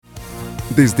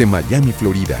Desde Miami,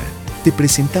 Florida, te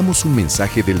presentamos un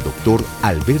mensaje del doctor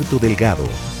Alberto Delgado,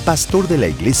 pastor de la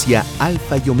iglesia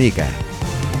Alfa y Omega.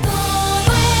 Todo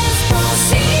es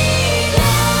posible.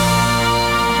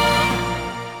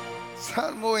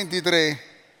 Salmo 23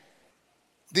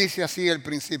 dice así el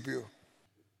principio: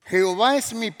 Jehová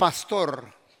es mi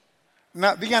pastor.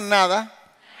 Digan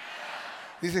nada.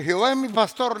 Dice: Jehová es mi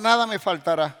pastor, nada me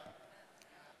faltará.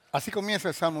 Así comienza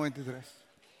el Salmo 23.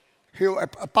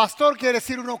 Pastor quiere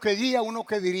decir uno que guía, uno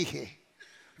que dirige.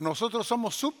 Nosotros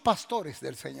somos subpastores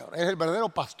del Señor. Es el verdadero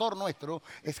pastor nuestro,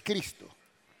 es Cristo.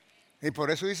 Y por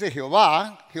eso dice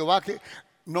Jehová, que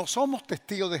no somos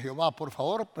testigos de Jehová. Por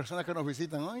favor, personas que nos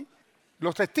visitan hoy.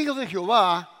 Los testigos de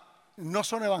Jehová no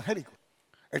son evangélicos.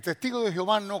 El testigo de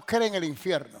Jehová no cree en el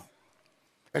infierno.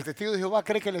 El testigo de Jehová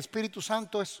cree que el Espíritu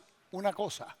Santo es una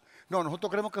cosa. No, nosotros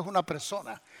creemos que es una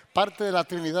persona, parte de la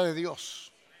Trinidad de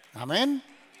Dios. Amén.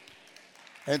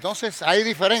 Entonces hay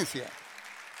diferencia.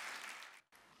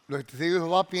 Los testigos de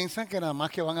Jehová piensan que nada más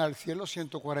que van al cielo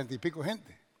 140 y pico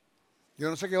gente. Yo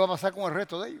no sé qué va a pasar con el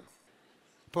resto de ellos.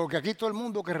 Porque aquí todo el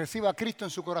mundo que reciba a Cristo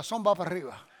en su corazón va para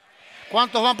arriba.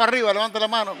 ¿Cuántos van para arriba? Levanten la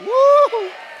mano.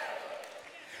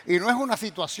 Y no es una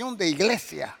situación de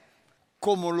iglesia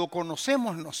como lo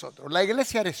conocemos nosotros. La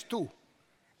iglesia eres tú.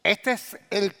 Este es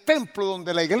el templo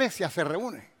donde la iglesia se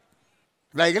reúne.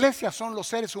 La iglesia son los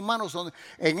seres humanos.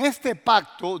 En este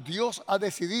pacto Dios ha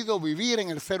decidido vivir en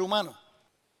el ser humano.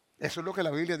 Eso es lo que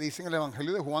la Biblia dice en el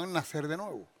Evangelio de Juan, nacer de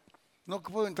nuevo. No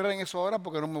puedo entrar en eso ahora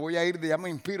porque no me voy a ir, ya me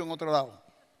inspiro en otro lado.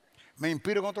 Me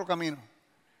inspiro en otro camino.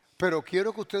 Pero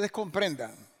quiero que ustedes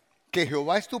comprendan que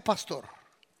Jehová es tu pastor,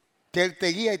 que Él te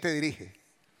guía y te dirige.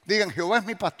 Digan: Jehová es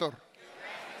mi pastor.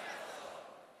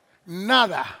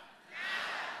 Nada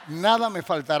me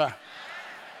faltará.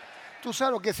 Tú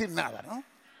sabes lo que quiere decir nada, ¿no?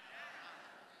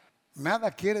 Nada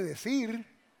quiere decir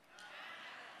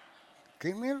que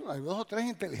hay dos o tres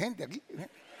inteligentes aquí.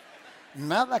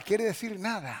 Nada quiere decir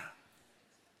nada.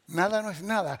 Nada no es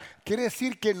nada. Quiere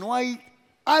decir que no hay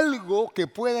algo que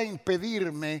pueda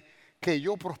impedirme que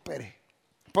yo prospere.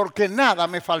 Porque nada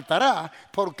me faltará,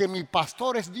 porque mi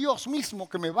pastor es Dios mismo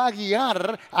que me va a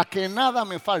guiar a que nada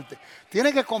me falte.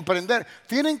 Tienen que comprender,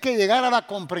 tienen que llegar a la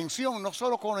comprensión, no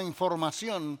solo con la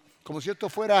información, como si esto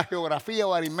fuera geografía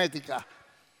o aritmética.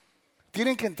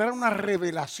 Tienen que entrar a una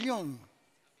revelación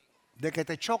de que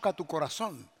te choca tu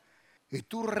corazón y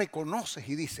tú reconoces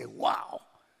y dices: wow,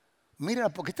 mira,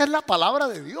 porque esta es la palabra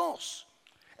de Dios.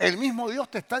 El mismo Dios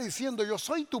te está diciendo: yo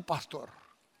soy tu pastor.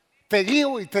 Te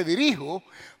guío y te dirijo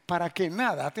para que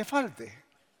nada te falte.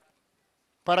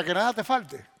 Para que nada te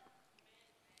falte.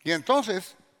 Y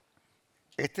entonces,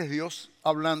 este es Dios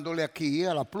hablándole aquí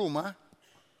a la pluma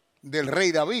del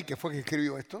rey David, que fue el que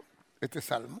escribió este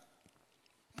salmo.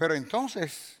 Pero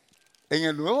entonces, en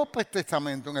el Nuevo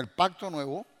Testamento, en el Pacto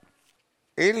Nuevo,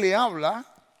 Él le habla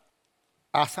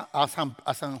a San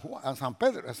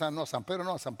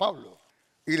Pablo.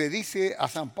 Y le dice a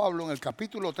San Pablo en el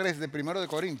capítulo 3 de 1 de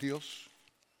Corintios,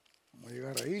 vamos a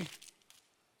llegar ahí,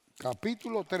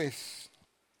 capítulo 3,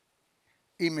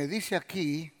 y me dice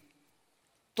aquí: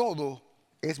 todo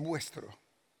es vuestro.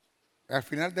 Al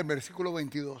final del versículo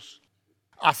 22.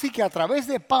 Así que a través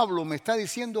de Pablo me está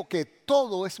diciendo que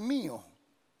todo es mío.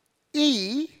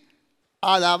 Y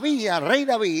a David, al rey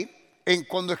David,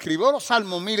 cuando escribió los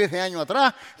salmos miles de años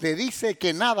atrás, le dice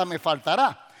que nada me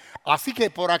faltará. Así que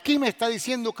por aquí me está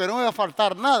diciendo que no me va a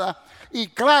faltar nada. Y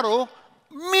claro,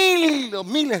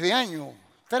 miles de años,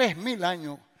 3.000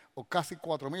 años o casi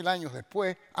 4.000 años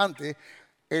después, antes,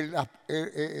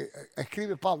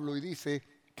 escribe Pablo y dice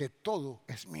que todo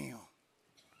es mío.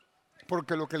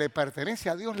 Porque lo que le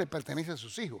pertenece a Dios le pertenece a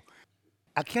sus hijos.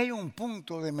 Aquí hay un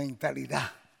punto de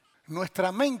mentalidad.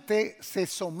 Nuestra mente se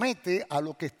somete a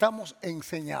lo que estamos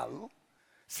enseñados,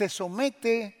 se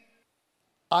somete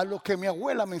a lo que mi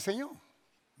abuela me enseñó.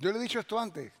 Yo le he dicho esto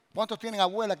antes. ¿Cuántos tienen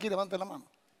abuela aquí? Levanten la mano.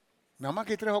 Nada más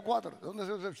que hay 3 o 4.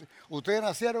 ¿Ustedes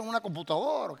nacieron en una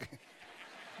computadora o qué?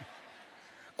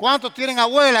 ¿Cuántos tienen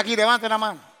abuela aquí? Levanten la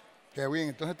mano. Qué bien,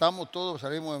 entonces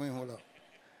salimos del mismo lado.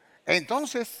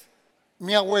 Entonces,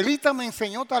 mi abuelita me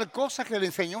enseñó tal cosa que le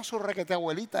enseñó su requete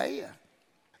abuelita a ella.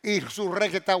 Y su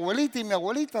requete abuelita y mi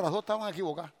abuelita, las dos estaban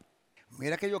equivocadas.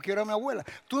 Mira que yo quiero a mi abuela.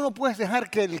 Tú no puedes dejar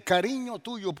que el cariño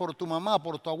tuyo por tu mamá,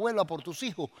 por tu abuela, por tus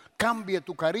hijos, cambie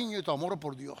tu cariño y tu amor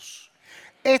por Dios.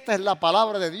 Esta es la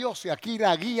palabra de Dios y aquí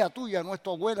la guía tuya no es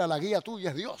tu abuela, la guía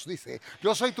tuya es Dios. Dice: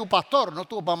 yo soy tu pastor, no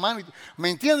tu mamá. ¿Me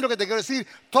entiendes lo que te quiero decir?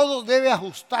 Todo debe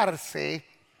ajustarse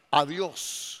a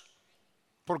Dios.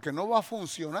 Porque no va a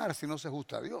funcionar si no se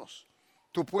ajusta a Dios.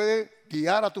 Tú puedes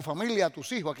guiar a tu familia, a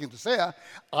tus hijos, a quien sea,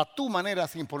 a tu manera,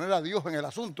 sin poner a Dios en el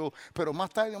asunto, pero más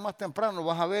tarde o más temprano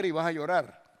vas a ver y vas a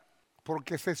llorar.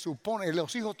 Porque se supone,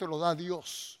 los hijos te los da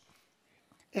Dios.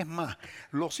 Es más,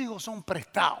 los hijos son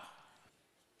prestados.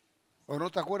 ¿O no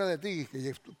te acuerdas de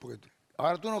ti? Porque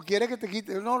ahora tú no quieres que te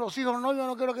quite. No, los hijos no, yo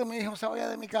no quiero que mi hijo se vaya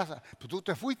de mi casa. Pues tú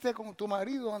te fuiste con tu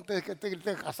marido antes de que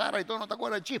te casara y todo, ¿no te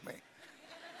acuerdas del chisme?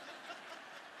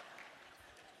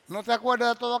 ¿No te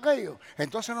acuerdas de todo aquello?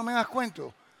 Entonces no me das cuenta.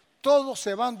 Todos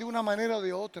se van de una manera o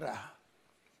de otra.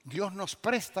 Dios nos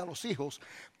presta a los hijos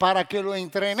para que lo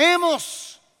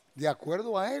entrenemos de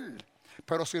acuerdo a Él.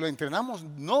 Pero si lo entrenamos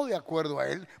no de acuerdo a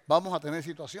Él, vamos a tener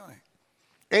situaciones.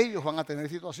 Ellos van a tener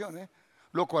situaciones,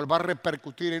 lo cual va a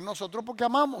repercutir en nosotros porque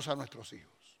amamos a nuestros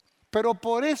hijos. Pero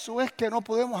por eso es que no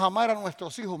podemos amar a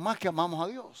nuestros hijos más que amamos a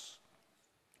Dios.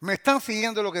 ¿Me están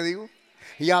siguiendo lo que digo?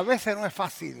 Y a veces no es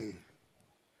fácil.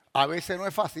 A veces no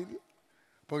es fácil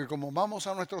porque como amamos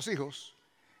a nuestros hijos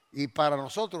y para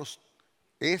nosotros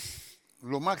es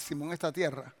lo máximo en esta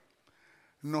tierra,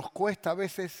 nos cuesta a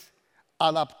veces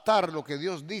adaptar lo que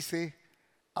Dios dice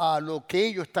a lo que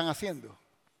ellos están haciendo.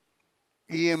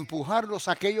 Y empujarlos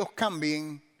a que ellos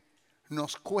cambien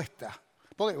nos cuesta.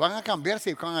 Porque van a cambiar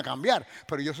si van a cambiar,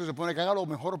 pero yo se supone que haga lo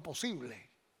mejor posible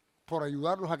por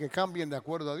ayudarlos a que cambien de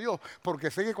acuerdo a Dios. Porque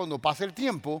sé que cuando pase el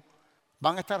tiempo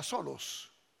van a estar solos.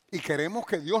 Y queremos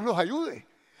que Dios los ayude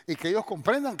y que ellos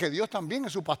comprendan que Dios también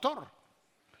es su pastor.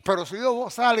 Pero si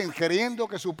ellos salen creyendo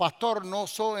que su pastor no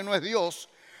es Dios,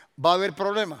 va a haber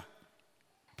problemas.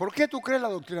 ¿Por qué tú crees el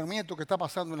adoctrinamiento que está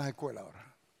pasando en las escuelas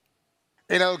ahora?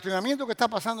 El adoctrinamiento que está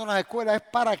pasando en las escuelas es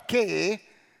para que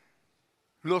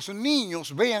los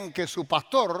niños vean que su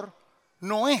pastor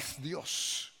no es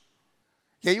Dios.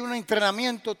 Y hay un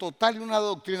entrenamiento total y un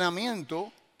adoctrinamiento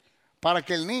para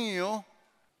que el niño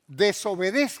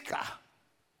desobedezca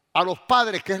a los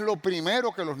padres, que es lo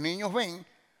primero que los niños ven,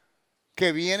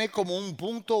 que viene como un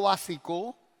punto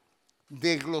básico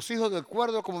de los hijos del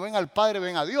cuerdo, como ven al padre,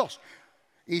 ven a Dios.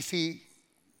 Y si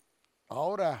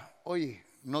ahora, oye,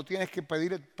 no tienes que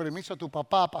pedir permiso a tu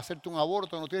papá para hacerte un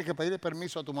aborto, no tienes que pedir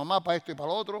permiso a tu mamá para esto y para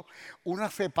lo otro, una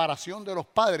separación de los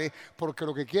padres, porque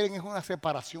lo que quieren es una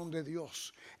separación de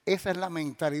Dios. Esa es la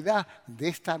mentalidad de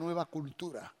esta nueva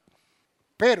cultura.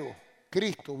 Pero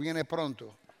Cristo viene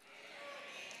pronto.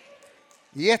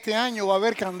 Y este año va a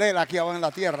haber candela aquí abajo en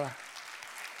la tierra.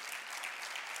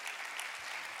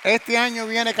 Este año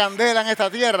viene candela en esta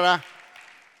tierra.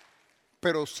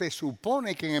 Pero se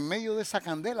supone que en medio de esa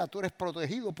candela tú eres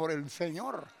protegido por el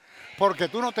Señor. Porque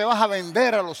tú no te vas a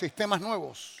vender a los sistemas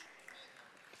nuevos.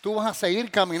 Tú vas a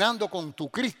seguir caminando con tu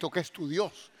Cristo, que es tu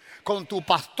Dios. Con tu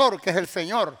pastor, que es el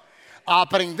Señor. A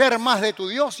aprender más de tu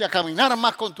Dios y a caminar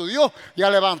más con tu Dios y a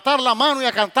levantar la mano y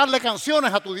a cantarle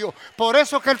canciones a tu Dios. Por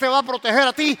eso es que Él te va a proteger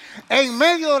a ti en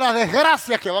medio de las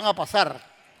desgracias que van a pasar,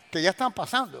 que ya están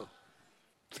pasando.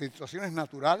 Situaciones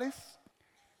naturales.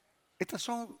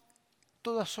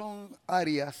 Todas son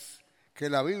áreas que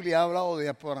la Biblia ha hablado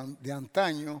de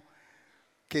antaño,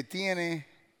 que tiene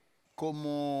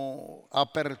como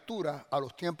apertura a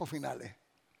los tiempos finales.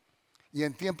 Y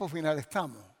en tiempos finales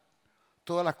estamos.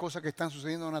 Todas las cosas que están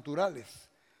sucediendo naturales.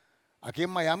 Aquí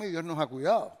en Miami Dios nos ha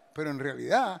cuidado, pero en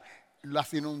realidad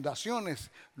las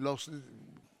inundaciones,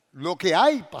 lo que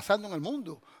hay pasando en el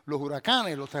mundo, los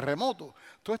huracanes, los terremotos,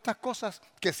 todas estas cosas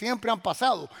que siempre han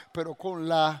pasado, pero con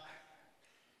la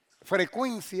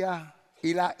frecuencia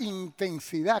y la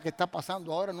intensidad que está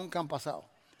pasando ahora nunca han pasado.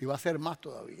 Y va a ser más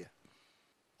todavía.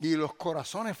 Y los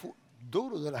corazones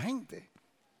duros de la gente.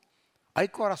 Hay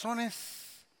corazones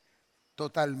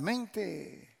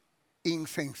totalmente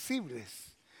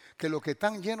insensibles, que lo que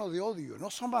están llenos de odio,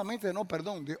 no solamente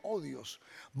de odios,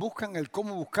 buscan el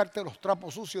cómo buscarte los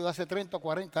trapos sucios de hace 30 o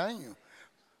 40 años.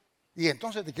 Y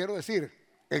entonces te quiero decir,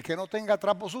 el que no tenga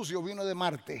trapo sucio vino de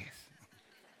Marte.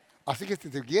 Así que si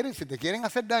te quieren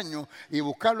hacer daño y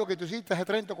buscar lo que tú hiciste hace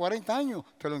 30 o 40 años,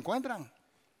 te lo encuentran.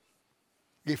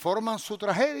 Y forman su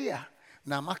tragedia,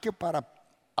 nada más que para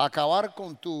acabar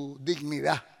con tu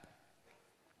dignidad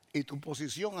y tu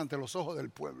posición ante los ojos del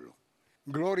pueblo.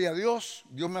 Gloria a Dios,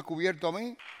 Dios me ha cubierto a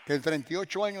mí, que en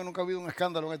 38 años nunca ha habido un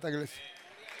escándalo en esta iglesia.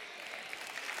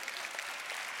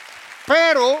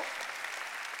 Pero,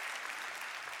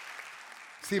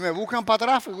 si me buscan para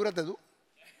atrás, figúrate tú.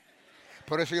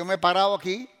 Por eso yo me he parado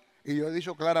aquí y yo he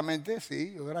dicho claramente,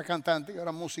 sí, yo era cantante, yo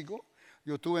era músico,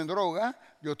 yo estuve en droga,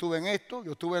 yo estuve en esto,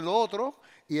 yo estuve en lo otro,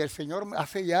 y el Señor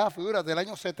hace ya, figúrate, del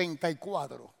año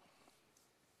 74.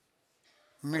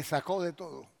 Me sacó de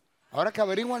todo. Ahora que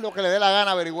averigüen lo que le dé la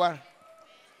gana averiguar.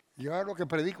 Yo ahora lo que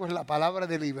predico es la palabra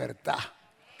de libertad.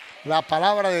 La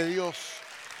palabra de Dios.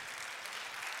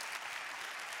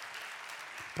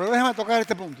 Pero déjame tocar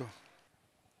este punto.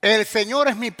 El Señor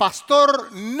es mi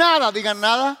pastor, nada, digan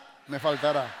nada, me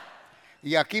faltará.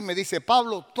 Y aquí me dice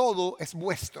Pablo, todo es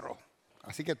vuestro.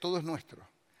 Así que todo es nuestro.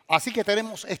 Así que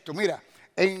tenemos esto. Mira,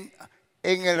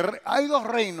 hay dos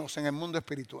reinos en el mundo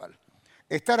espiritual.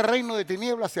 Está el reino de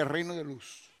tinieblas y el reino de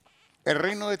luz. El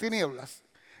reino de tinieblas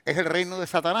es el reino de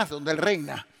Satanás, donde él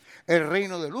reina. El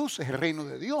reino de luz es el reino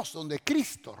de Dios, donde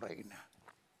Cristo reina.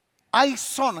 Hay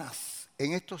zonas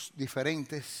en estos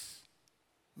diferentes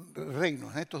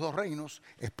reinos, en estos dos reinos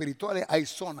espirituales hay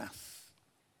zonas.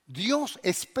 Dios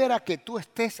espera que tú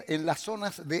estés en las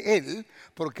zonas de Él,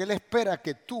 porque Él espera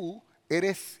que tú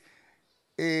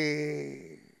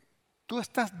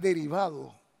estás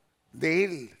derivado de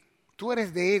Él. Tú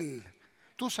eres de Él.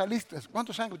 Tú saliste,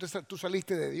 ¿cuántos saben que tú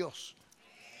saliste de Dios?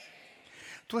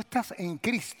 Tú estás en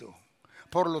Cristo.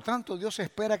 Por lo tanto, Dios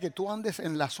espera que tú andes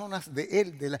en las zonas de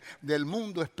Él, del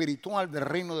mundo espiritual, del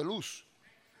reino de luz.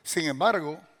 Sin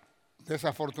embargo,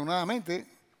 desafortunadamente,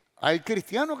 hay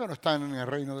cristianos que no están en el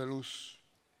reino de luz.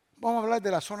 Vamos a hablar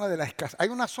de la zona de la escasez. Hay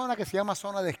una zona que se llama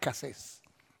zona de escasez.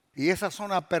 Y esa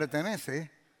zona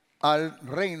pertenece al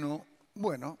reino,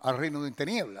 al reino de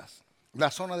tinieblas.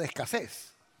 La zona de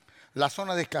escasez. La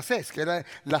zona de escasez, que era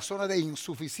la zona de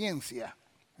insuficiencia.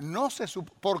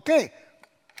 ¿Por qué?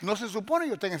 No se supone que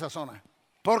yo esté en esa zona.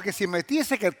 Porque si me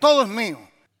dice que todo es mío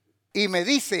y me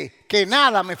dice que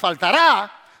nada me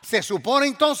faltará, se supone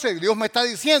entonces, Dios me está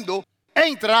diciendo,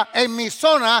 entra en mi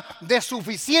zona de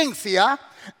suficiencia,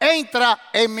 entra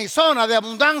en mi zona de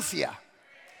abundancia.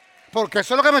 Porque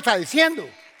eso es lo que me está diciendo.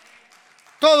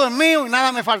 Todo es mío y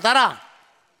nada me faltará.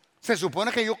 Se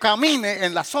supone que yo camine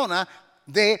en la zona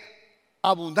de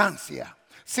abundancia.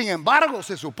 Sin embargo,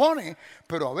 se supone,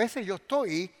 pero a veces yo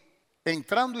estoy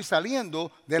entrando y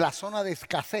saliendo de la zona de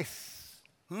escasez.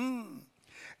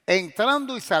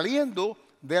 Entrando y saliendo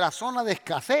de la zona de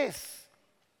escasez,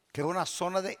 que es una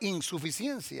zona de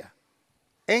insuficiencia.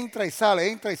 Entra y sale,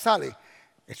 entra y sale.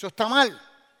 Eso está mal.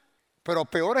 Pero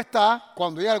peor está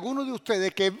cuando hay algunos de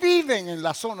ustedes que viven en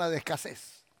la zona de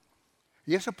escasez.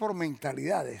 Y eso es por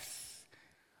mentalidades.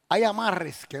 Hay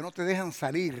amarres que no te dejan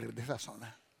salir de esa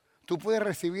zona. Tú puedes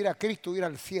recibir a Cristo, ir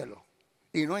al cielo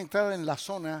y no entrar en la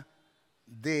zona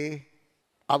de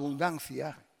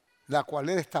abundancia, la cual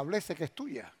Él establece que es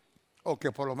tuya, o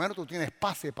que por lo menos tú tienes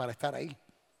pase para estar ahí.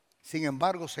 Sin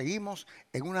embargo, seguimos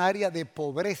en una área de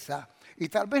pobreza, y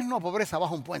tal vez no pobreza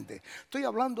bajo un puente. Estoy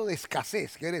hablando de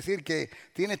escasez, quiere decir que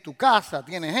tienes tu casa,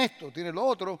 tienes esto, tienes lo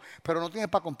otro, pero no tienes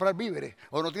para comprar víveres,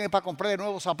 o no tienes para comprar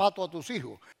nuevos zapatos a tus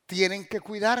hijos. Tienen que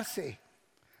cuidarse.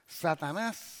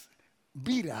 Satanás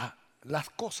vira las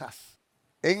cosas.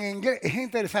 En inglés, es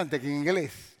interesante que en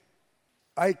inglés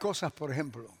hay cosas, por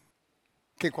ejemplo,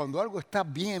 que cuando algo está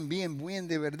bien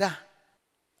de verdad,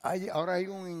 ahora hay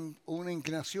una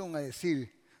inclinación a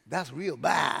decir, that's real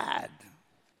bad,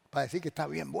 para decir que está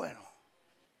bien bueno.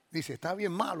 Dice, está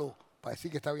bien malo, para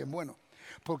decir que está bien bueno.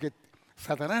 Porque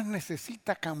Satanás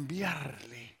necesita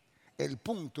cambiarle el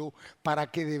punto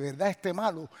para que de verdad esté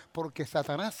malo, porque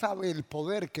Satanás sabe el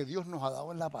poder que Dios nos ha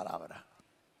dado en la palabra.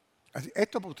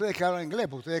 Esto para ustedes que hablan inglés,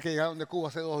 para ustedes que llegaron de Cuba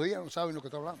hace 2 días, no saben lo que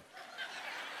estoy hablando.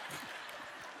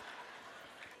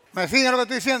 ¿Me siguen lo que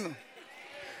estoy diciendo?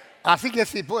 Así que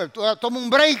si pues, toma un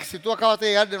break si tú acabas de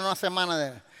llegar de una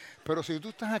semana. Pero si tú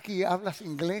estás aquí y hablas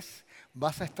inglés,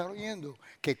 vas a estar oyendo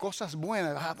que cosas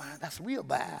buenas, man, that's real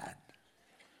bad.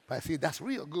 Para decir, that's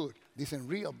real good, dicen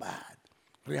real bad.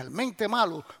 Realmente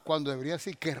malo, cuando debería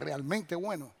decir que es realmente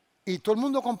bueno. Y todo el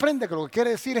mundo comprende que lo que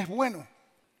quiere decir es bueno,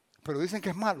 pero dicen que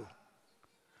es malo.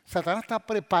 Satanás está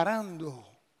preparando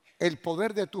el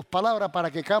poder de tus palabras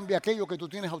para que cambie aquello que tú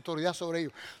tienes autoridad sobre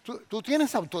ellos. Tú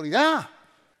tienes autoridad.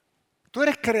 Tú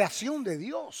eres creación de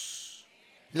Dios.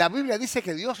 La Biblia dice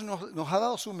que Dios nos ha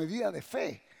dado su medida de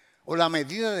fe. O la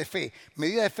medida de fe.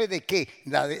 ¿Medida de fe de qué?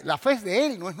 La fe es de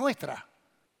Él, no es nuestra.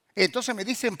 Entonces me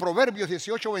dice en Proverbios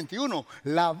 18:21,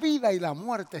 la vida y la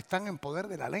muerte están en poder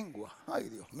de la lengua. Ay,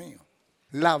 Dios mío.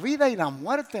 La vida y la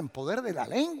muerte en poder de la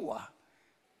lengua.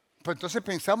 Pues entonces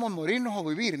pensamos morirnos o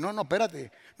vivir. No,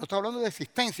 espérate. No estoy hablando de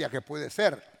existencia, que puede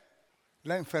ser.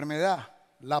 La enfermedad,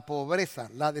 la pobreza,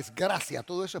 la desgracia,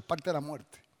 todo eso es parte de la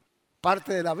muerte.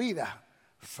 Parte de la vida,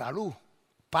 salud,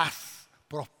 paz,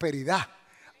 prosperidad,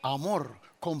 amor,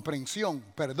 comprensión,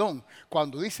 perdón.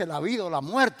 Cuando dice la vida o la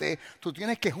muerte, tú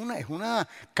tienes que es una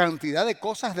cantidad de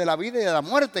cosas de la vida y de la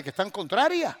muerte que están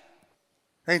contrarias.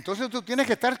 Entonces tú tienes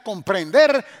que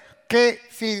comprender que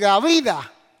si la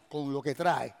vida con lo que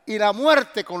trae y la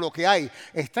muerte con lo que hay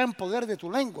está en poder de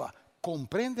tu lengua,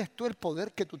 ¿comprendes tú el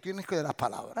poder que tú tienes de las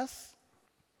palabras?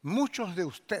 Muchos de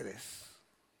ustedes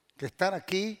que están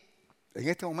aquí En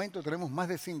este momento tenemos más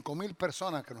de 5,000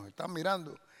 personas que nos están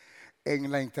mirando en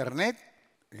la internet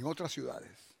en otras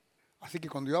ciudades. Así que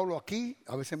cuando yo hablo aquí,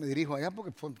 a veces me dirijo allá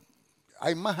porque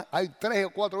hay 3 o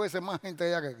 4 veces más gente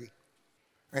allá que aquí.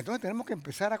 Entonces tenemos que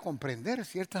empezar a comprender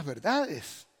ciertas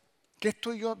verdades. ¿Qué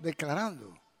estoy yo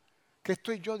declarando? ¿Qué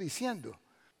estoy yo diciendo?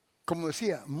 Como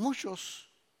decía, muchos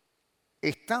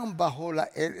están bajo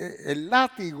el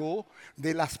látigo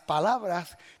de las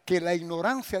palabras que la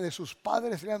ignorancia de sus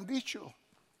padres le han dicho.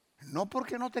 No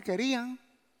porque no te querían,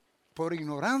 por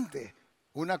ignorante.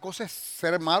 Una cosa es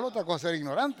ser malo, otra cosa es ser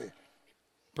ignorante.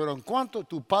 Pero en cuanto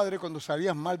tu padre cuando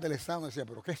salías mal del examen decía,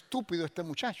 pero qué estúpido este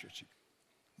muchacho, chico.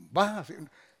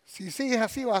 Si sigues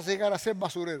así vas a llegar a ser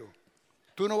basurero.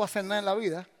 Tú no vas a hacer nada en la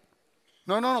vida.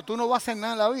 No, tú no vas a hacer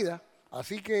nada en la vida.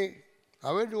 Así que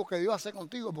a ver lo que Dios hace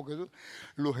contigo, porque tú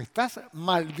los estás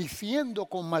maldiciendo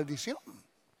con maldición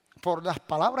por las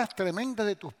palabras tremendas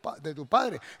de tu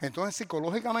padre. Entonces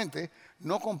psicológicamente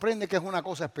no comprende que es una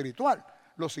cosa espiritual.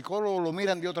 Los psicólogos lo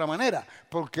miran de otra manera,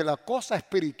 porque la cosa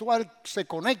espiritual se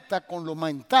conecta con lo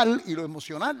mental y lo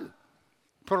emocional.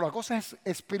 Pero la cosa es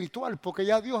espiritual, porque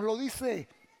ya Dios lo dice.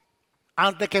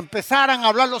 Antes que empezaran a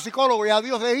hablar los psicólogos, ya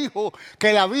Dios les dijo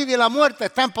que la vida y la muerte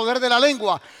están en poder de la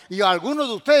lengua. Y algunos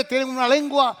de ustedes tienen una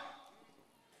lengua,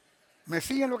 ¿me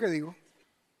siguen lo que digo?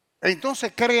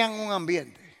 Entonces crean un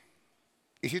ambiente.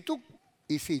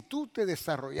 Y si tú te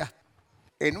desarrollaste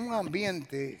en un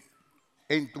ambiente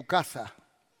en tu casa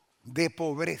de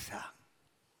pobreza,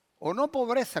 o no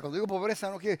pobreza, cuando digo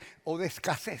pobreza no quiere, o de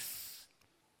escasez,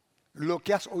 lo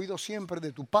que has oído siempre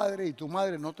de tu padre y tu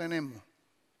madre, no tenemos.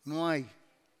 No hay,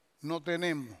 no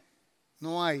tenemos,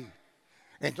 no hay.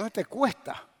 Entonces te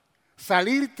cuesta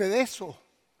salirte de eso,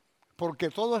 porque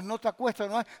todo es no te acuesta,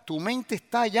 no hay. Tu mente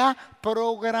está ya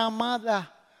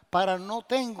programada para no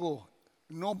tengo,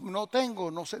 no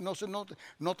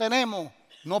tenemos,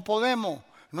 no podemos,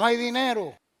 no hay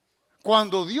dinero.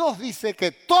 Cuando Dios dice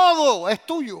que todo es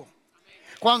tuyo,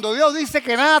 cuando Dios dice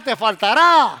que nada te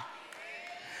faltará,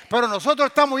 pero nosotros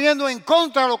estamos yendo en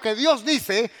contra de lo que Dios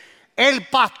dice. El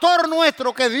pastor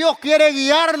nuestro, que Dios quiere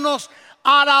guiarnos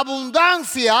a la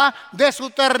abundancia de su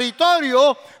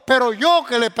territorio, pero yo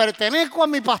que le pertenezco a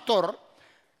mi pastor,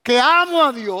 que amo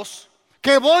a Dios,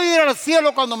 que voy a ir al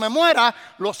cielo cuando me muera,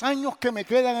 los años que me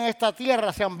quedan en esta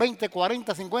tierra, sean 20,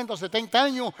 40, 50, 70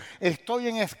 años, estoy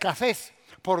en escasez,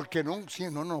 porque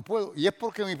no puedo. Y es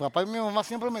porque mi papá y mi mamá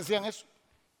siempre me decían eso.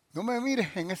 No me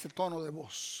mires en ese tono de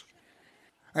voz.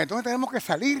 Entonces tenemos que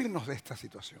salirnos de esta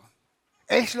situación.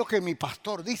 Es lo que mi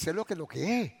pastor dice, es lo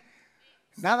que es.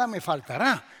 Nada me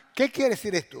faltará. ¿Qué quiere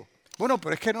decir esto? Bueno,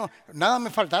 pero es que no, nada me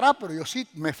faltará, pero yo sí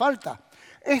me falta.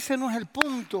 Ese no es el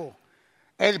punto.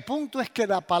 El punto es que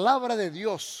la palabra de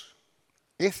Dios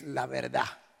es la verdad.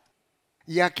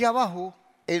 Y aquí abajo,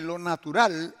 en lo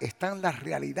natural, están las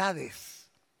realidades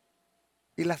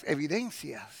y las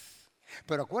evidencias.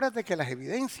 Pero acuérdate que las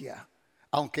evidencias,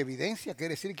 aunque evidencia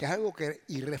quiere decir que es algo que es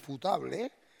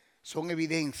irrefutable, son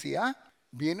evidencias.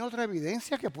 Viene otra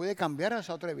evidencia que puede cambiar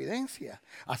esa otra evidencia.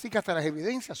 Así que hasta las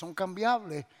evidencias son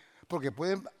cambiables, porque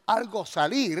puede algo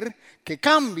salir que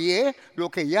cambie lo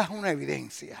que ya es una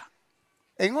evidencia.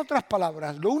 En otras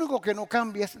palabras, lo único que no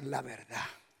cambia es la verdad.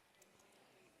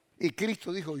 Y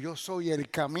Cristo dijo, yo soy el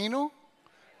camino,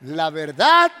 la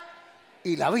verdad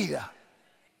y la vida.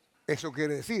 Eso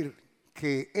quiere decir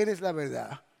que Él es la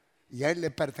verdad y a Él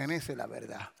le pertenece la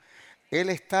verdad. Él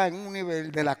está en un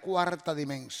nivel de la cuarta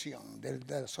dimensión,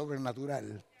 del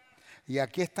sobrenatural. Y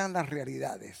aquí están las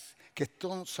realidades, que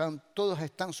todas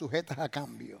están sujetas a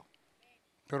cambio.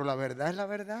 Pero la verdad es la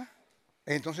verdad.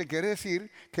 Entonces quiere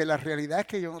decir que la realidad es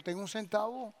que yo no tengo un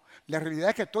centavo. La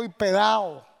realidad es que estoy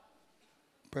pelado.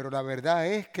 Pero la verdad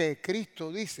es que Cristo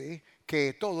dice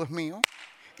que todo es mío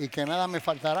y que nada me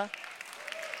faltará.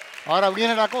 Ahora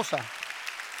viene la cosa.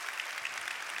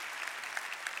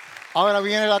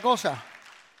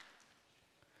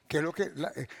 Que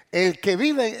el que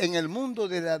vive en el mundo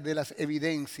de las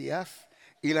evidencias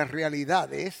y las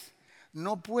realidades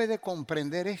no puede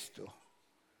comprender esto.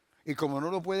 Y como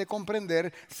no lo puede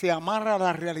comprender, se amarra a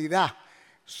la realidad.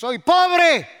 Soy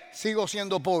pobre, sigo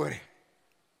siendo pobre.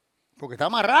 Porque está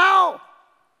amarrado.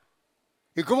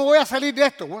 ¿Y cómo voy a salir de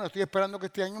esto? Bueno, estoy esperando que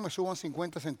este año me suban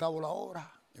 50 centavos la hora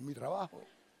en mi trabajo.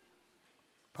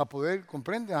 Para poder,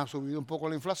 comprender, ha subido un poco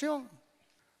la inflación.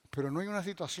 Pero no hay una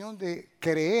situación de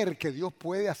creer que Dios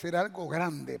puede hacer algo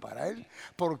grande para él,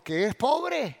 porque es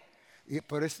pobre.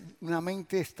 Pero es una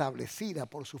mente establecida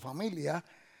por su familia,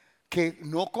 que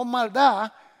no con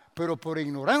maldad, pero por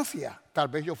ignorancia. Tal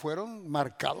vez ellos fueron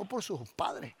marcados por sus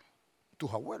padres,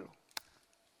 tus abuelos.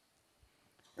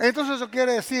 Entonces eso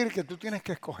quiere decir que tú tienes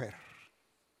que escoger.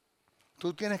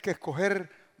 Tú tienes que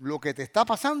escoger lo que te está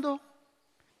pasando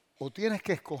o tienes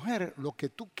que escoger lo que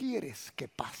tú quieres que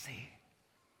pase.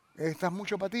 ¿Estás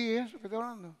mucho para ti eso que estoy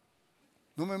hablando?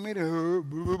 No me mires.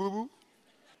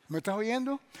 ¿Me estás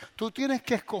oyendo? Tú tienes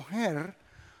que escoger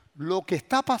lo que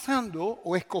está pasando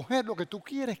o escoger lo que tú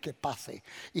quieres que pase.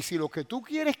 Y si lo que tú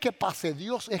quieres que pase,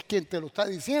 Dios es quien te lo está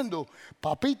diciendo,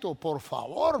 papito, por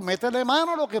favor, métele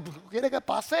mano a lo que tú quieres que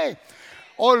pase.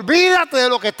 Olvídate de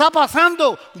lo que está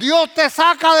pasando. Dios te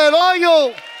saca del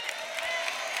hoyo.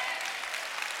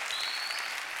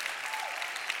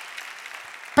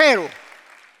 Pero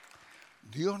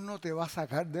Dios no te va a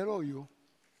sacar del hoyo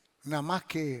nada más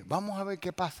que vamos a ver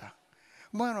qué pasa.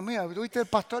 Bueno, mira, ¿tuviste el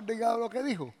pastor Delgado lo que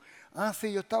dijo? Ah,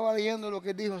 sí, yo estaba leyendo lo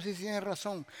que dijo, sí, tienes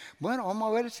razón. Bueno,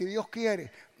 vamos a ver si Dios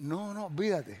quiere. No,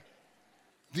 olvídate.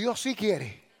 Dios sí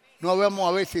quiere. No vamos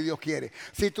a ver si Dios quiere.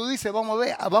 Si tú dices vamos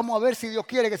a ver si Dios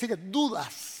quiere, que sí que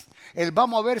dudas. El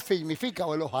vamos a ver significa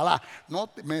o el ojalá. No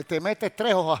te metes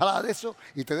 3 ojalá de eso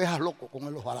y te dejas loco con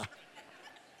el ojalá.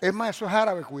 Es más, eso es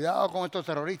árabe, cuidado con estos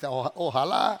terroristas.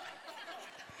 Ojalá,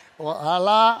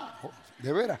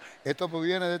 de veras, esto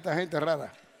proviene de esta gente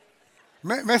rara.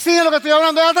 ¿Me siguen lo que estoy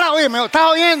hablando de atrás? Oye, ¿me estás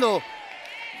oyendo?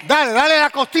 Dale la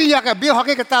costilla que el viejo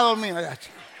aquí que está dormido. Ya,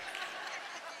 chico.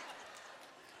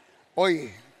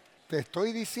 Oye, te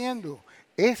estoy diciendo,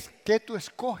 es que tú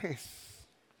escoges.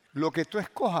 Lo que tú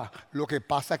escojas. Lo que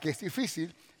pasa que es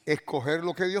difícil escoger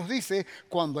lo que Dios dice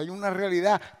cuando hay una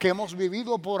realidad que hemos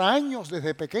vivido por años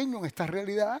desde pequeño en esta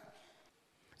realidad.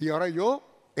 Y ahora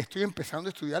yo estoy empezando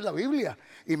a estudiar la Biblia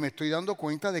y me estoy dando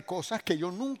cuenta de cosas que yo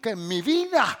nunca en mi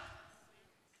vida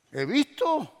he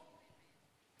visto.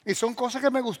 Y son cosas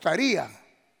que me gustarían,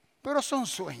 pero son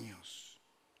sueños.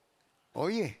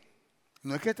 Oye,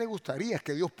 no es que te gustaría, es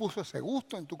que Dios puso ese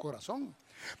gusto en tu corazón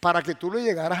para que tú le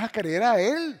llegaras a creer a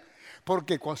Él.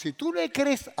 Porque si tú le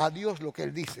crees a Dios lo que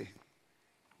Él dice,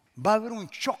 va a haber un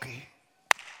choque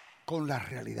con la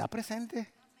realidad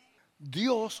presente.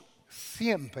 Dios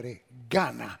siempre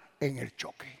gana en el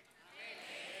choque.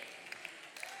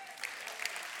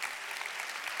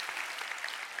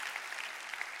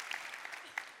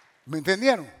 ¿Me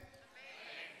entendieron?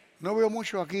 No veo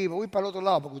mucho aquí, me voy para el otro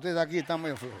lado porque ustedes aquí están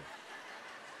medio flojos.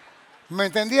 ¿Me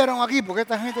entendieron aquí? Porque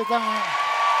esta gente está...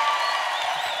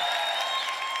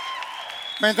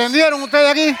 ¿Me entendieron ustedes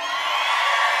aquí?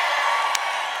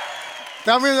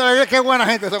 ¿Están viendo qué buena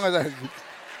gente son esta gente?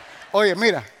 Oye,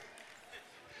 mira,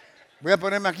 voy a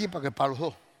ponerme aquí para los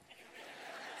dos.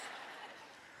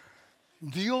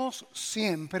 Dios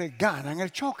siempre gana en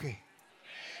el choque.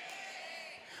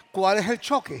 ¿Cuál es el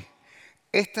choque?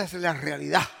 Esta es la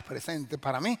realidad presente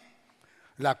para mí,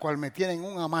 la cual me tiene en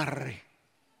un amarre.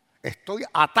 Estoy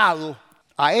atado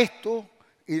a esto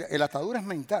y la atadura es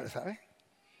mental, ¿sabes?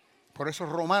 Por eso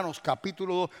Romanos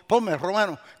capítulo 2, ponme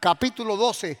Romanos capítulo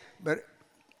 12,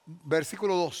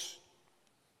 versículo 2.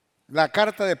 La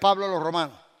carta de Pablo a los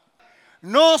romanos.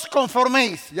 No os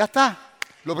conforméis, ya está.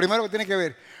 Lo primero que tiene que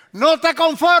ver. No te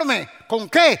conformes. ¿Con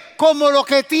qué? Como lo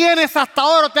que tienes hasta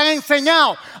ahora te han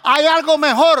enseñado. Hay algo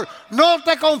mejor. No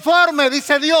te conformes,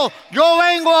 dice Dios. Yo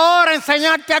vengo ahora a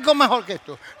enseñarte algo mejor que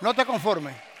esto. No te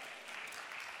conformes.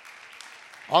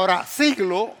 Ahora,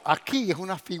 siglo aquí es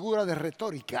una figura de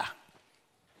retórica.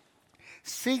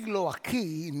 Siglo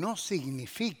aquí no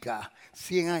significa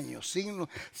 100 años.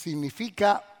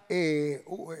 Significa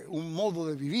un modo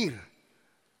de vivir.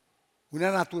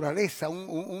 Una naturaleza,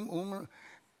 un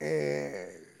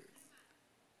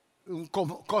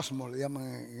cosmos, le llaman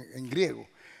en griego.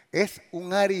 Es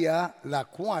un área la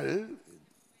cual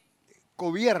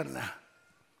gobierna,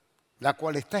 la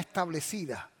cual está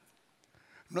establecida.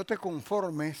 No te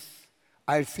conformes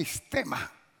al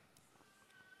sistema,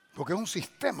 porque es un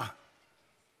sistema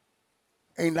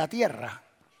en la tierra,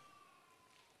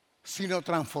 sino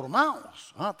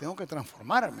transformados. Tengo que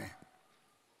transformarme.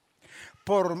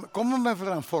 ¿Cómo me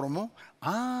transformo?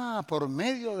 Por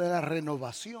medio de la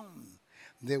renovación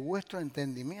de vuestro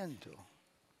entendimiento.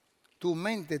 Tu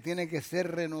mente tiene que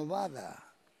ser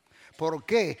renovada. ¿Por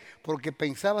qué? Porque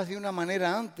pensabas de una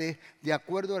manera antes, de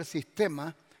acuerdo al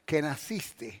sistema que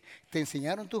naciste. Te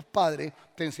enseñaron tus padres,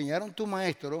 te enseñaron tu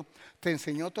maestro, te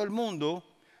enseñó todo el mundo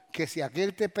que si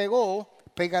aquel te pegó,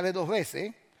 pégale 2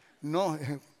 veces. No,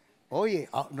 oye,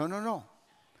 no.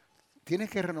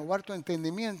 Tienes que renovar tu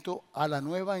entendimiento a la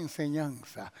nueva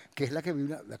enseñanza, que es la que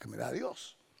me da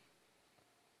Dios.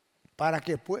 Para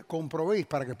que comprobéis,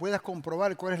 para que puedas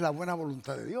comprobar cuál es la buena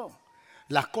voluntad de Dios.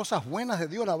 Las cosas buenas de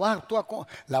Dios las vas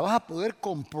a poder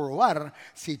comprobar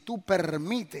si tú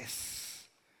permites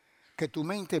que tu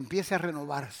mente empiece a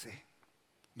renovarse.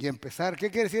 Y empezar, ¿qué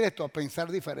quiere decir esto? A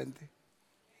pensar diferente.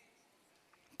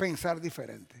 pensar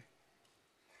diferente.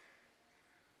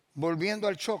 Volviendo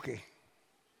al choque.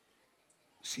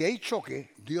 Si hay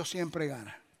choque, Dios siempre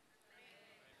gana.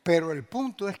 Pero el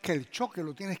punto es que el choque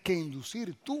lo tienes que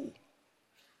inducir tú.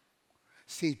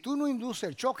 Si tú no induces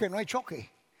el choque, no hay choque.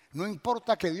 No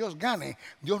importa que Dios gane,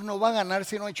 Dios no va a ganar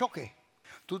si no hay choque.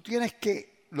 Tú tienes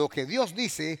que, lo que Dios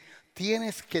dice,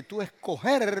 tienes que tú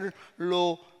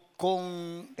escogerlo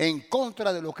en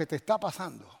contra de lo que te está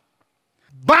pasando.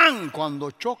 ¡Bam! Cuando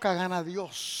choca, gana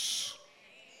Dios.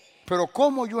 Pero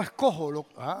 ¿cómo yo escojo?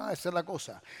 Esa es la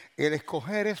cosa. El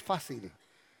escoger es fácil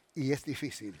y es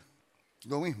difícil.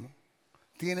 Lo mismo,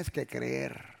 tienes que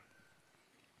creer.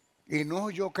 Y no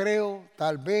yo creo,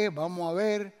 tal vez, vamos a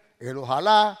ver, el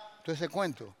ojalá, todo ese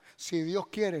cuento. Si Dios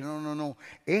quiere, no.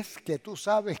 Es que tú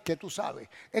sabes que tú sabes.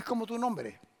 Es como tu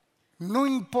nombre. No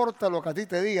importa lo que a ti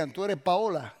te digan, tú eres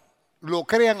Paola. Lo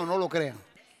crean o no lo crean.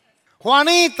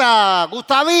 Juanita,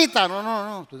 Gustavita.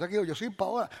 No. Tú estás aquí, yo soy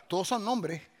Paola. Todos son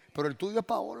nombres, pero el tuyo es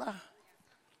Paola.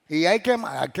 Y hay que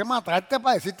matarte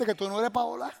para decirte que tú no eres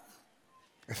Paola.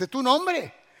 Ese es tu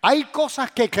nombre. Hay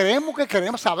cosas que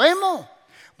creemos, sabemos.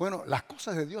 Bueno, las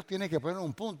cosas de Dios tienen que poner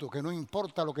un punto, que no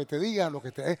importa lo que te digan,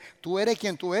 tú eres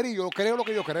quien tú eres y yo creo lo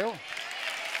que yo creo.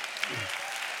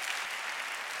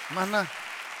 Más nada.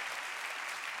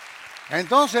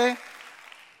 Entonces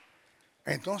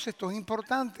esto es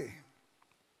importante,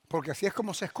 porque así es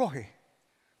como se escoge,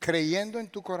 creyendo en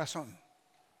tu corazón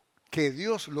que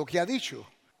Dios lo que ha dicho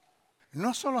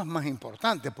no solo es más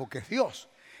importante porque es Dios,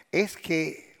 es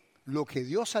que lo que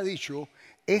Dios ha dicho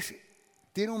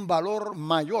tiene un valor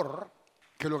mayor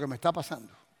que lo que me está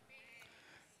pasando.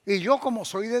 Y yo como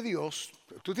soy de Dios,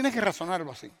 tú tienes que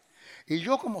razonarlo así. Y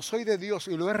yo como soy de Dios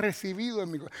y lo he recibido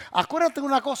en mi corazón. Acuérdate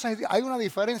una cosa, hay una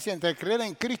diferencia entre creer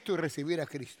en Cristo y recibir a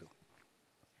Cristo.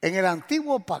 En el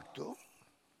antiguo pacto,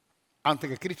 antes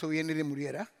que Cristo viniera y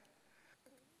muriera,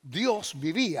 Dios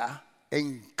vivía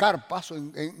en carpas o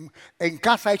en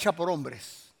casa hecha por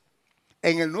hombres.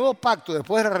 En el nuevo pacto,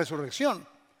 después de la resurrección,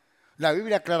 la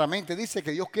Biblia claramente dice que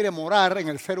Dios quiere morar en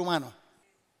el ser humano.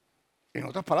 En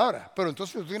otras palabras, pero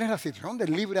entonces tú tienes la situación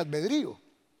del libre albedrío.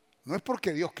 No es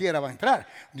porque Dios quiera va a entrar.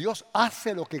 Dios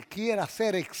hace lo que quiera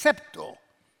hacer, excepto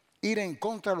ir en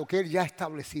contra de lo que Él ya ha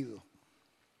establecido.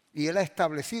 Y Él ha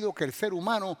establecido que el ser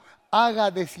humano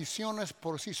haga decisiones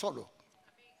por sí solo.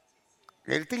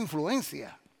 Él te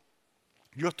influencia.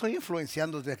 Yo estoy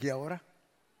influenciándote aquí ahora.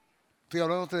 Estoy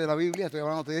hablándote de la Biblia, estoy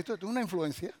hablándote de esto. Esto es una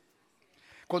influencia.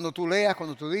 Cuando tú leas,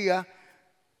 cuando tú digas,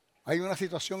 hay una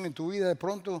situación en tu vida de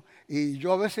pronto y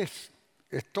yo a veces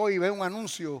estoy y veo un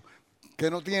anuncio que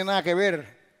no tiene nada que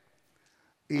ver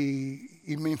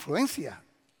y me influencia.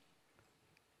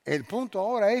 El punto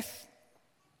ahora es,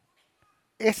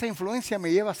 esa influencia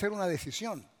me lleva a hacer una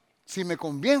decisión. Si me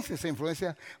convence esa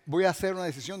influencia, voy a hacer una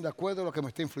decisión de acuerdo a lo que me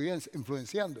está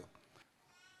influenciando.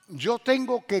 Yo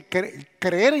tengo que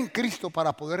creer en Cristo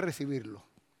para poder recibirlo.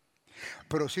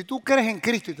 Pero si tú crees en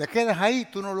Cristo y te quedas ahí,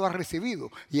 tú no lo has recibido.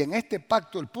 Y en este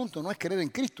pacto el punto no es creer en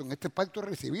Cristo, en este pacto es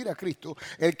recibir a Cristo.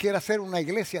 Él quiere hacer una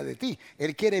iglesia de ti.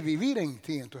 Él quiere vivir en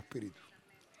ti, en tu espíritu.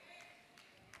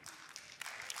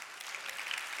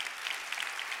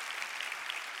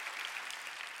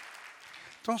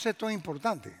 Entonces esto es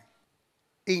importante,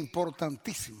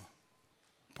 importantísimo.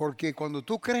 Porque cuando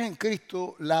tú crees en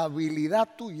Cristo, la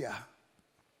habilidad tuya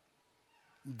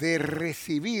de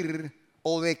recibir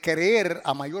o de creer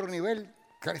a mayor nivel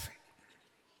crece.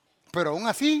 Pero aún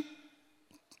así,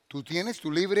 tú tienes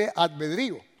tu libre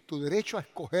albedrío, tu derecho a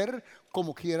escoger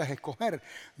como quieras escoger.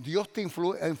 Dios te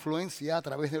influencia a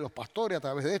través de los pastores, a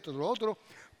través de esto, de lo otro,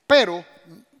 pero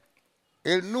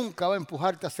Él nunca va a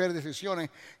empujarte a hacer decisiones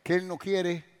que Él no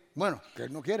quiere. Bueno, que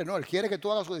Él no quiere, no, Él quiere que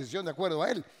tú hagas su decisión de acuerdo a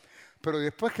Él. Pero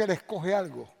después que Él escoge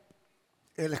algo,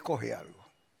 Él escoge algo.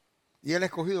 Y Él ha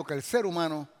escogido que el ser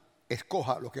humano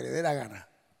escoja lo que le dé la gana.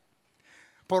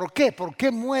 ¿Por qué? ¿Por qué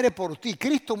muere por ti?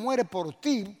 Cristo muere por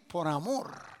ti por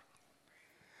amor.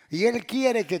 Y Él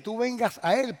quiere que tú vengas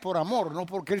a Él por amor, no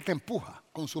porque Él te empuja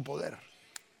con su poder.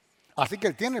 Así que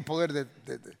Él tiene el poder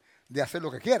de hacer lo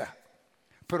que quiera,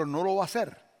 pero no lo va a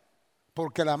hacer,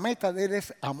 porque la meta de Él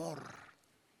es amor.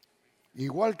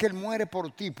 Igual que Él muere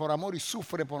por ti, por amor, y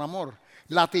sufre por amor,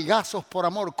 latigazos por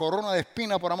amor, corona de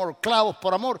espina por amor, clavos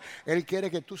por amor, Él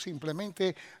quiere que tú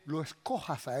simplemente lo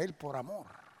escojas a Él por amor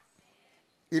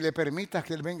y le permitas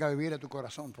que Él venga a vivir a tu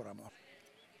corazón por amor.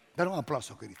 Dale un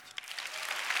aplauso, Cristo.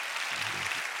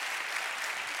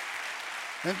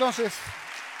 Entonces,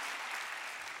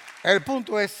 el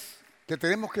punto es que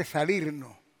tenemos que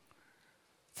salirnos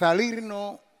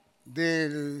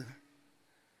de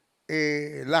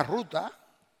la ruta,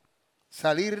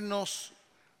 salirnos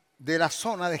de la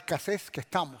zona de escasez que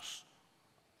estamos.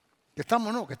 Que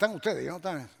estamos no, que están ustedes. Yo no,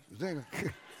 están, ustedes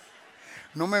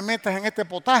no me metas en este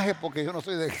potaje porque yo no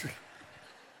soy de...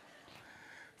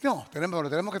 No,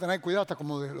 tenemos que tener cuidado hasta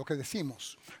como de lo que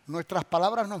decimos. Nuestras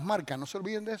palabras nos marcan, no se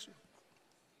olviden de eso.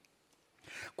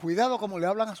 Cuidado como le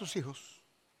hablan a sus hijos.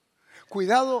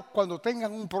 Cuidado cuando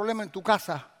tengan un problema en tu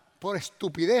casa por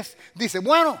estupidez. Dice,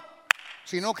 bueno,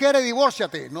 si no quieres,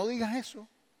 divórciate. No digas eso.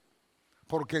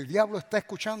 Porque el diablo está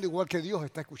escuchando igual que Dios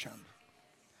está escuchando.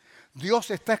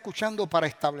 Dios está escuchando para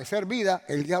establecer vida,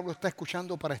 el diablo está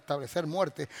escuchando para establecer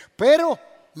muerte. Pero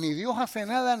ni Dios hace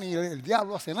nada, ni el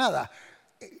diablo hace nada.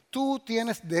 Tú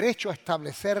tienes derecho a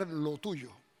establecer lo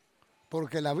tuyo.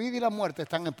 Porque la vida y la muerte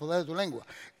están en el poder de tu lengua.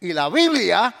 Y la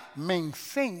Biblia me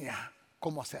enseña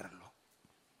cómo hacerlo.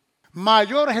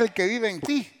 Mayor es el que vive en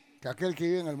ti que aquel que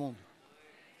vive en el mundo.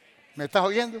 ¿Me estás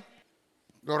oyendo?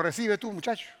 Lo recibes tú,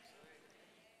 muchacho.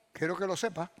 Quiero que lo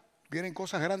sepas. Vienen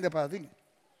cosas grandes para ti.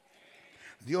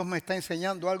 Dios me está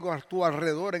enseñando algo a tu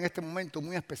alrededor en este momento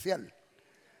muy especial.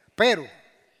 Pero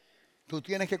tú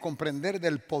tienes que comprender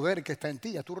del poder que está en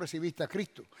ti. Ya tú recibiste a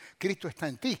Cristo. Cristo está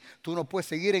en ti. Tú no puedes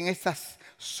seguir en esas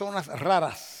zonas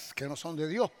raras que no son de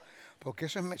Dios. Porque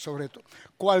eso es sobre todo.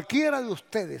 Cualquiera de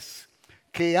ustedes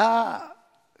que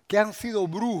han sido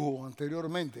brujos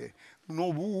anteriormente. No,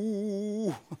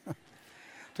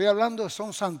 estoy hablando de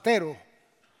son santeros,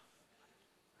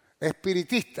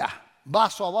 espiritistas,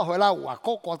 vaso abajo del agua,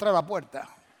 coco atrás de la puerta.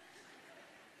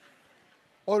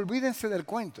 Olvídense del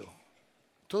cuento.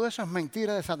 Todo eso es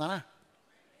mentira de Satanás.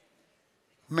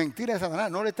 Mentira de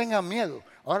Satanás. No le tengan miedo.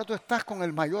 Ahora tú estás con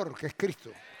el mayor, que es Cristo.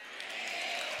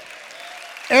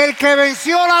 El que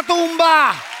venció la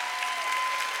tumba.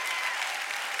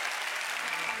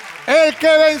 El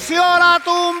que venció la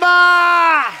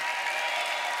tumba.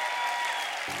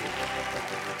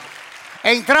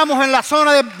 Entramos en la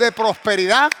zona de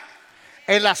prosperidad,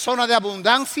 en la zona de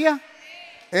abundancia.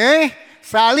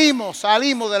 Salimos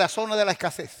de la zona de la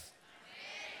escasez.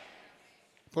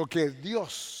 Porque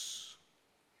Dios,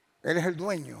 Él es el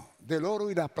dueño del oro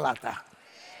y la plata.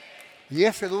 Y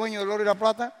ese dueño del oro y la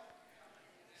plata,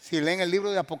 si leen el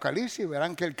libro de Apocalipsis,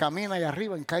 verán que Él camina allá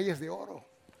arriba en calles de oro.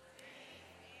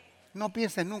 No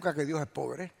pienses nunca que Dios es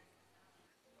pobre.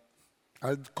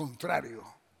 Al contrario,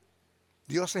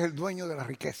 Dios es el dueño de las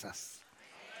riquezas.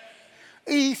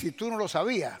 Y si tú no lo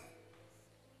sabías,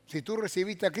 si tú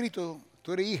recibiste a Cristo,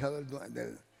 tú eres hija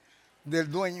del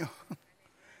dueño.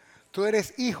 Tú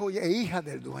eres hijo e hija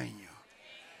del dueño.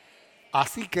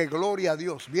 Así que gloria a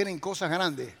Dios. Vienen cosas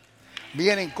grandes.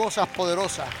 Vienen cosas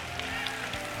poderosas.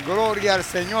 Gloria al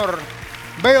Señor.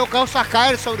 Veo cosas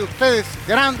caer sobre ustedes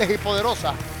grandes y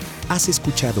poderosas. Has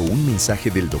escuchado un mensaje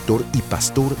del doctor y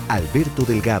pastor Alberto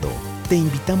Delgado. Te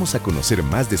invitamos a conocer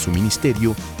más de su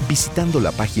ministerio visitando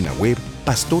la página web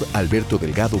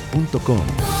pastoralbertodelgado.com.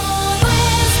 Todo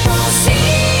es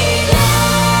posible.